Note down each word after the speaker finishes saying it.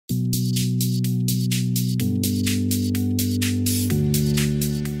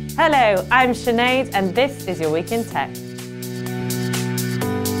Hello, I'm Sinead and this is your Week in Tech.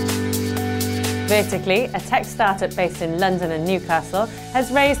 Verticly, a tech startup based in London and Newcastle,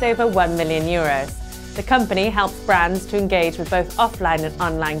 has raised over €1 million. The company helps brands to engage with both offline and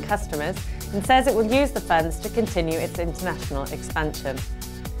online customers and says it will use the funds to continue its international expansion.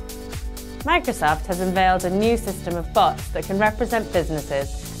 Microsoft has unveiled a new system of bots that can represent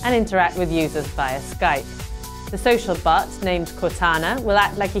businesses and interact with users via Skype. The social bot, named Cortana, will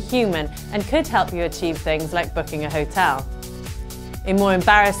act like a human and could help you achieve things like booking a hotel. In more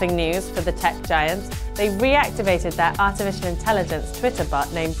embarrassing news for the tech giant, they reactivated their artificial intelligence Twitter bot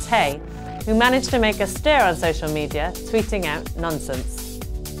named Tay, who managed to make a stir on social media, tweeting out nonsense.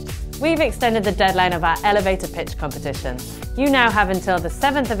 We've extended the deadline of our elevator pitch competition. You now have until the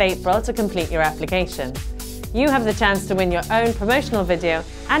 7th of April to complete your application. You have the chance to win your own promotional video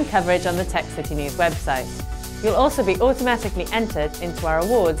and coverage on the Tech City News website. You'll also be automatically entered into our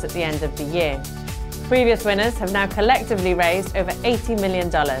awards at the end of the year. Previous winners have now collectively raised over $80 million.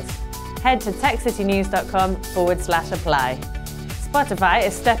 Head to techcitynews.com/apply. Spotify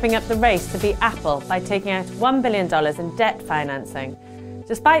is stepping up the race to beat Apple by taking out $1 billion in debt financing.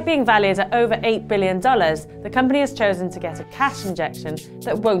 Despite being valued at over $8 billion, the company has chosen to get a cash injection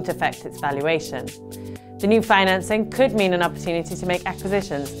that won't affect its valuation. The new financing could mean an opportunity to make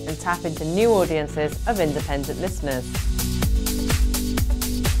acquisitions and tap into new audiences of independent listeners.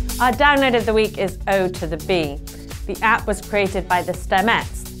 Our download of the week is O to the B. The app was created by the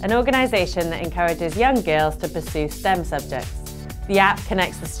STEMettes, an organisation that encourages young girls to pursue STEM subjects. The app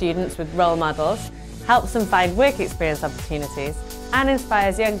connects the students with role models, helps them find work experience opportunities, and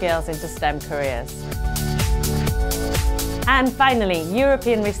inspires young girls into STEM careers. And finally,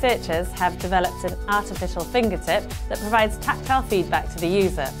 European researchers have developed an artificial fingertip that provides tactile feedback to the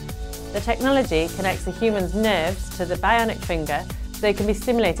user. The technology connects a human's nerves to the bionic finger so they can be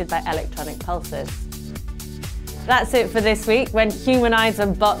stimulated by electronic pulses. That's it for this week, when humanoids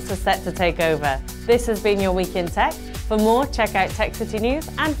and bots are set to take over. This has been your Week in Tech. For more, check out Tech City News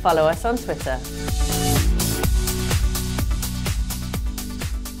and follow us on Twitter.